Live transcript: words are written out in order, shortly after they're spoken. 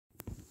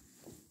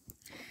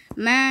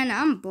Man,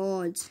 I'm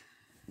bored.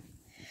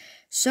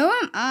 So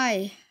am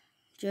I,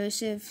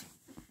 Joseph.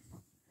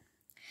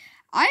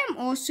 I am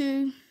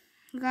also,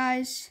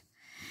 guys.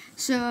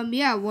 So,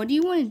 yeah, what do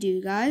you want to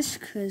do, guys?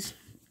 Because,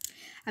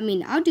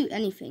 I'll do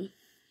anything.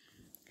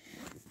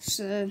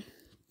 So,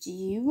 do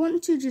you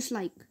want to just,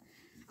 I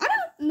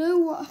don't know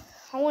what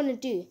I want to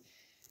do.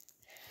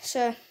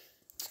 So,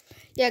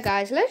 yeah,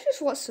 guys, let's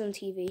just watch some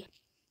TV.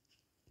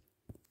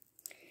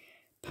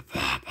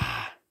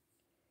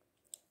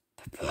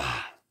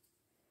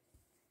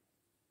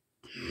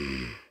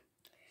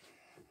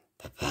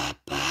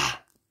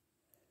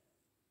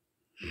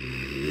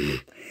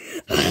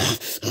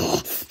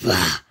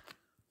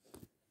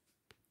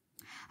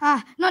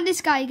 Not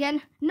this guy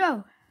again.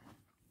 No.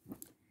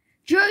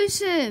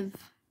 Joseph!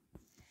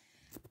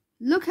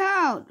 Look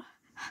out!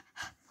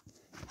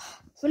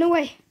 Run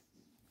away.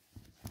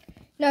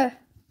 No.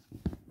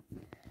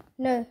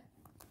 No.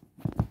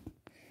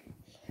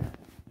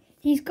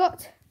 He's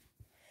got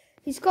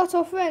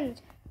our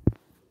friend.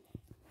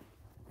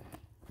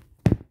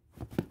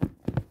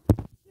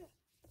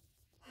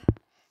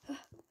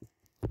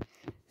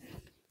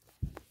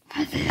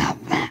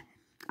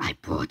 I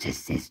brought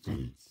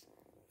assistance.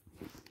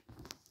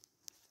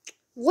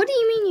 What do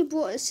you mean you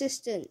brought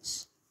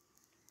assistance?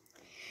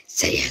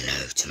 Say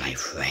hello to my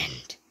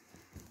friend.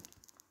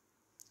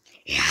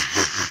 Yeah.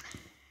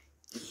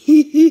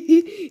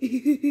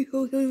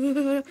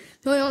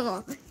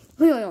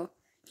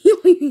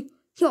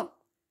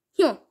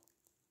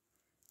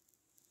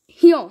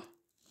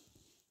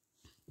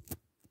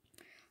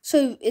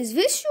 So, is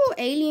this your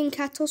alien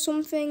cat or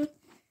something?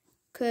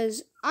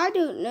 Because I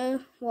don't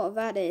know what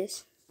that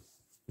is.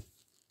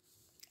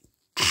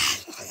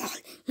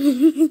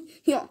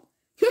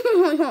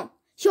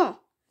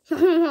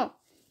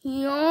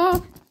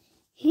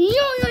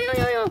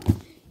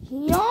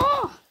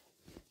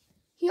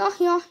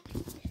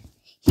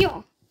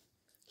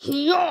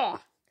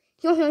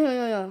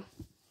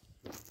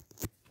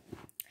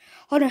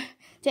 Hold on,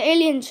 the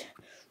aliens,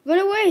 run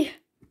away!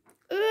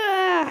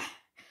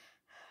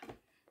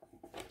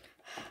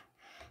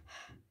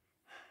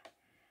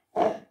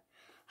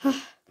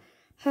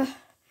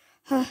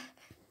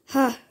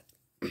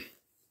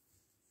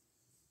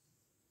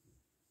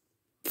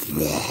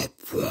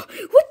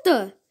 What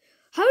the?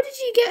 How did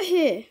you get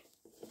here?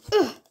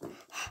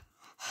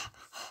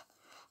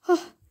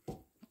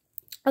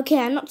 Okay,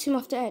 I knocked him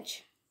off the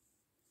edge.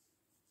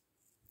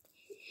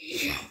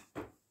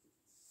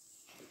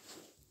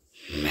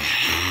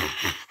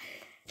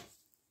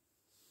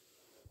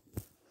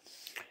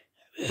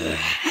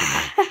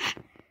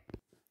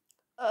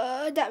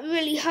 That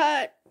really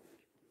hurt.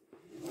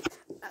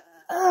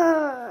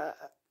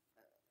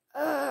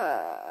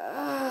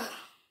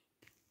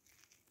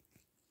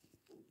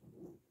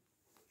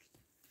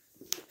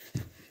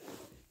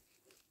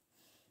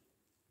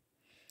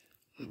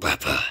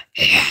 Papa,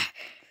 yeah.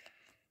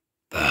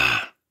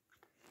 Ba,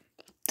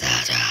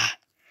 da, da.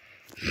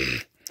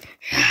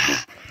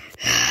 Yeah,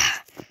 yeah.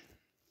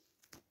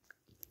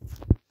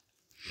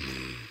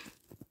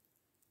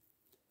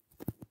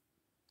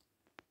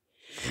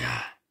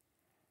 Yeah.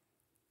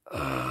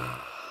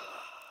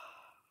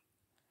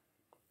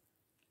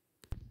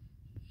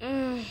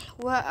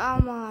 Where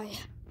am I?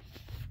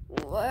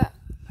 Where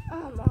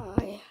am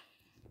I?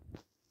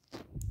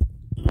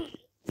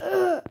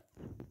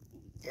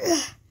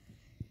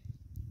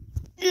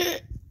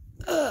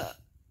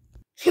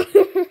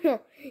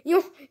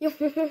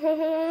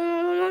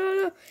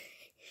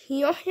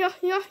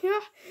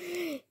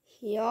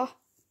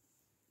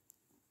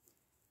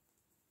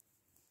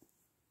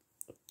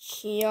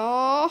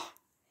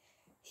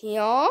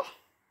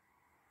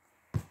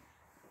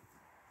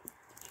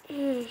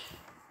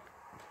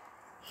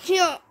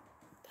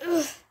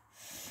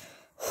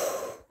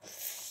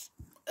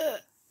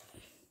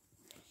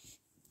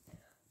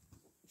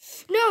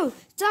 No,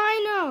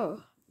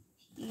 Dino!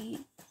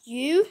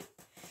 You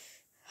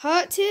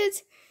hurted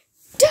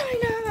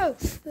Dino!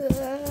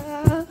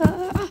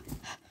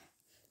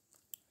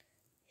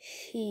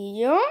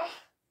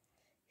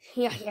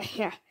 Yeah.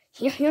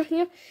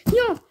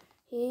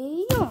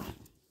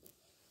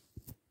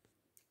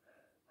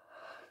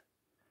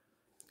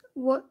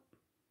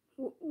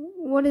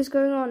 What is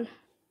going on?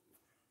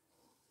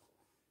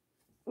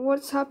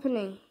 What's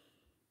happening?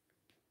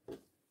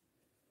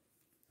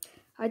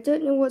 I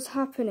don't know what's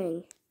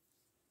happening.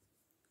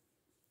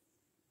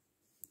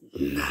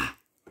 Nah.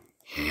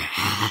 Yeah.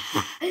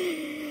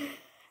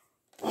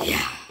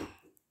 Yeah.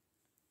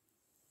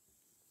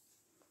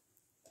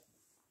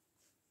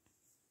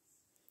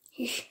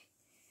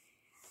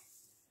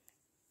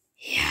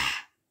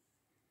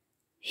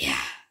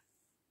 Yeah.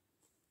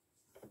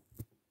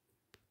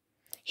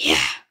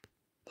 Yeah.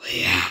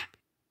 Yeah.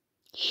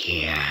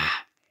 Yeah.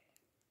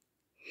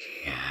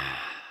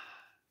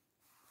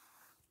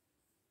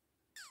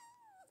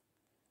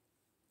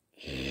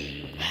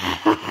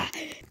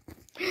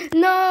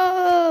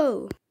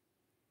 No!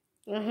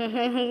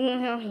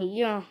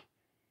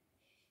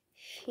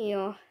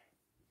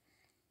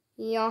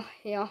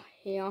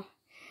 Yeah.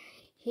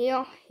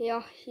 Here,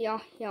 here, here,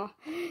 here.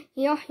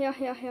 Here, here,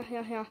 here, here,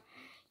 here, here.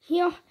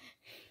 Here.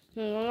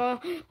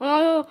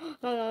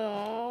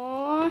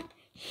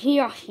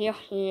 Here, here, here,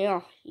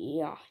 here,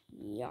 here.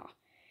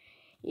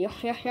 Here,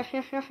 here, here,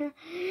 here, here, here.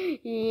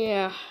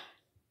 Yeah.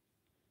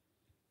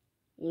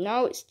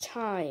 Now it's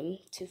time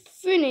to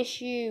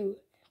finish you.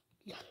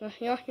 Yeah,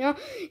 yeah, yeah,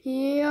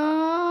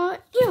 yeah,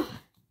 yeah.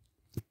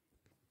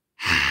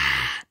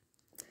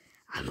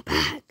 I'm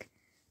back,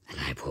 and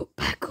I brought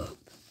backup.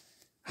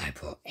 I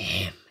brought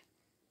him.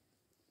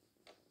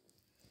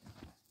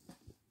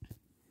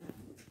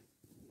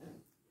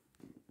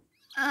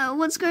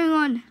 What's going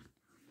on?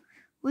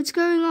 What's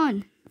going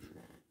on?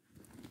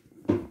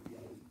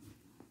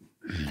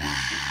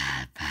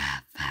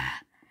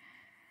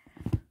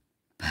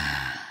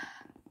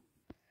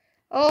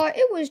 Oh,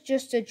 it was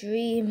just a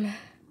dream.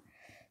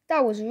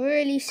 That was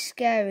really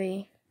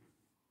scary.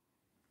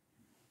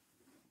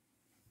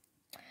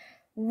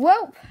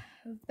 Well,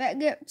 better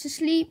get to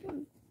sleep.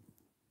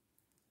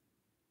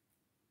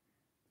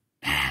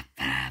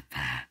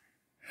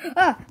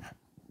 Ah!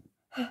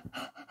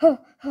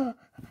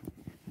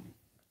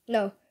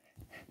 No.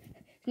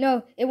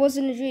 No, it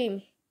wasn't a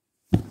dream.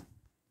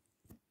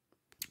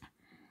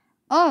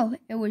 Oh,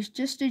 it was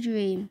just a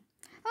dream.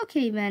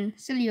 Okay then,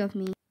 silly of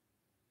me.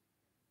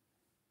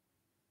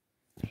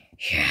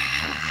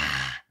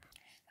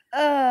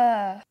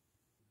 Oh,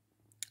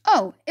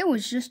 it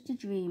was just a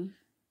dream.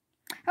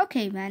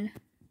 Okay then.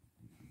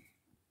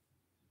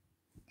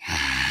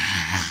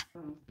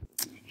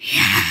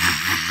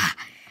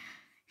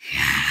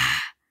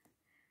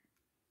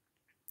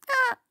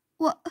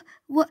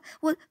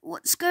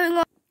 What's going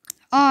on?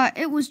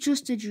 It was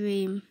just a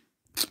dream.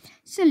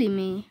 Silly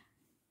me.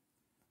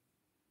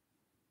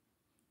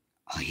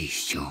 Are you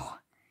sure?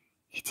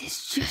 It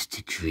is just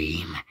a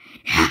dream.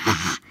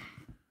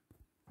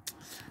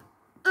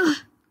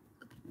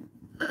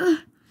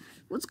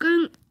 What's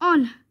going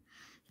on?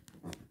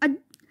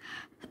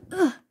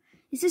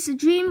 Is this a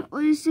dream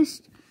or is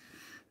this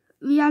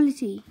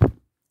reality?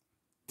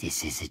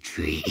 This is a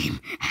dream.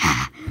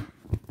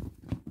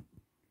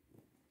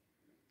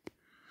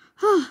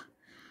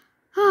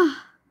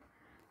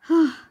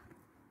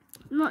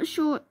 I'm not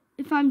sure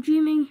if I'm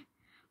dreaming,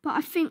 but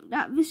I think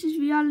that this is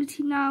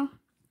reality now.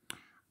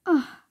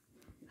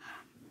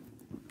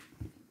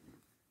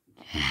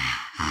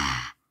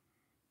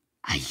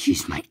 I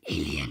used my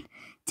alien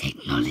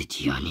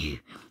technology on you.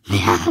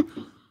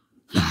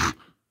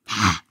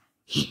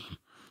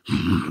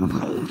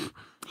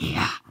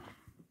 Yeah.